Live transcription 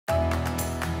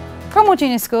Frogmore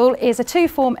Junior School is a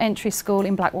two-form entry school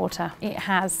in Blackwater. It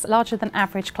has larger than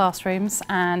average classrooms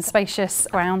and spacious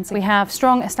grounds. We have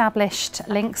strong established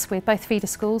links with both feeder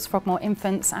schools, Frogmore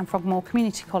Infants and Frogmore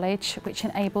Community College, which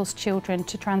enables children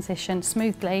to transition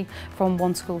smoothly from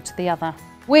one school to the other.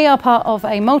 We are part of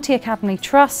a multi-academy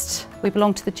trust. We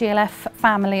belong to the GLF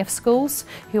family of schools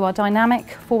who are dynamic,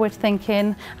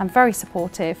 forward-thinking and very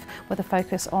supportive with a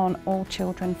focus on all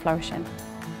children flourishing.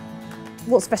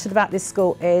 What's special about this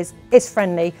school is it's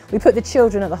friendly. We put the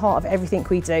children at the heart of everything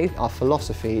we do. Our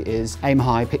philosophy is aim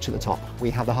high, pitch at the top.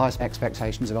 We have the highest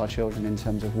expectations of our children in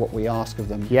terms of what we ask of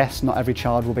them. Yes, not every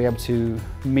child will be able to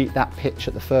meet that pitch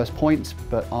at the first point,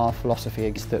 but our philosophy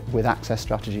is that with access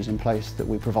strategies in place that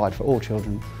we provide for all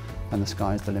children, and the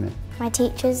sky is the limit. My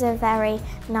teachers are very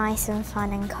nice and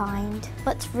fun and kind.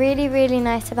 What's really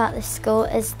nice about this school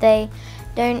is they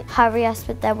don't hurry us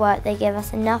with their work, they give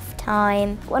us enough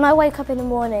time. When I wake up in the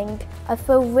morning, I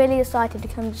feel really excited to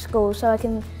come to school so I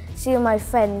can see all my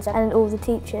friends and all the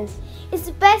teachers. It's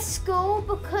the best school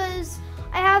because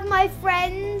I have my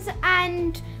friends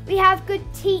and we have good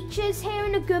teachers here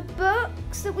and good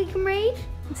books that we can read.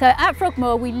 So at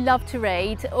Frogmore we love to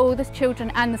read. All the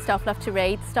children and the staff love to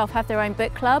read. Staff have their own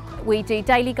book club. We do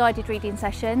daily guided reading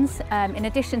sessions. In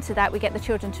addition to that, we get the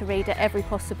children to read at every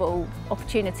possible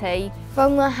opportunity.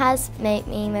 Frogmore has made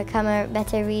me become a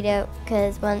better reader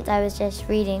because once I was just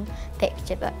reading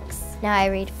picture books. Now I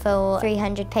read full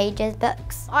 300 pages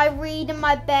books. I read in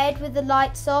my bed with the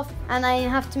lights off and I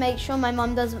have to make sure my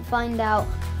mum doesn't find out.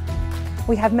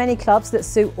 We have many clubs that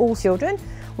suit all children.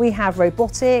 We have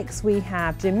robotics, we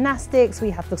have gymnastics,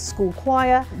 we have the school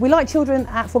choir. We like children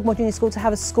at Frogmore Junior School to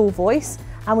have a school voice,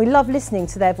 and we love listening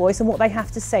to their voice and what they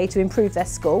have to say to improve their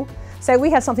school. So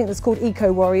we have something that's called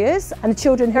Eco Warriors, and the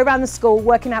children who are around the school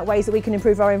working out ways that we can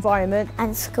improve our environment.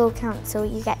 And school council,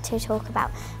 you get to talk about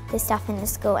the stuff in the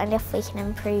school and if we can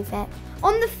improve it.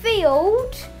 On the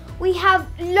field, we have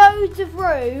loads of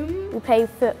room. We play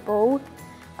football,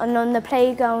 and on the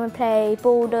playground we play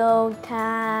bulldog,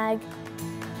 tag.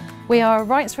 We are a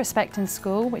rights respecting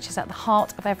school, which is at the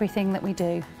heart of everything that we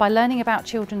do. By learning about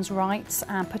children's rights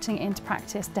and putting it into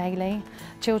practice daily,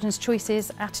 children's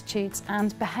choices, attitudes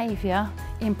and behaviour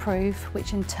improve,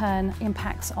 which in turn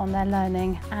impacts on their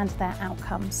learning and their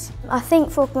outcomes. I think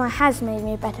Frogmore has made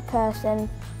me a better person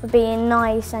for being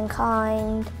nice and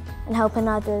kind and helping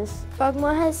others.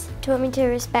 Frogmore has taught me to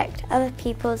respect other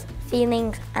people's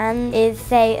feelings, and if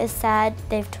they are sad,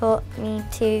 they've taught me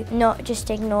to not just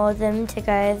ignore them, to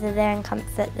go over there and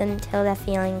comfort them till they're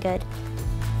feeling good.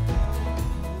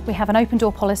 We have an open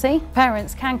door policy.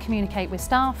 Parents can communicate with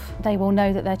staff. They will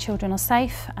know that their children are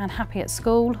safe and happy at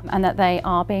school and that they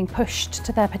are being pushed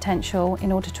to their potential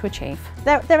in order to achieve.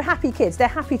 They're happy kids, they're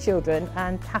happy children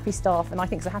and happy staff, and I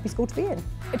think it's a happy school to be in.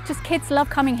 Just kids love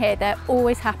coming here, they're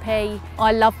always happy.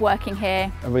 I love working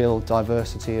here. A real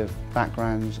diversity of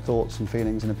backgrounds, thoughts and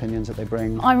feelings and opinions that they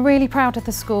bring. I'm really proud of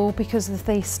the school because of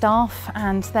the staff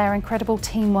and their incredible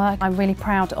teamwork. I'm really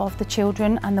proud of the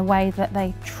children and the way that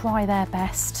they try their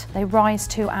best. They rise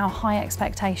to our high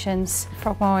expectations.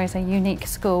 Frogmore is a unique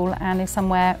school and is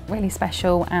somewhere really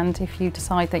special, and if you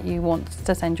decide that you want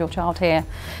to send your child here,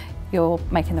 you're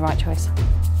making the right choice.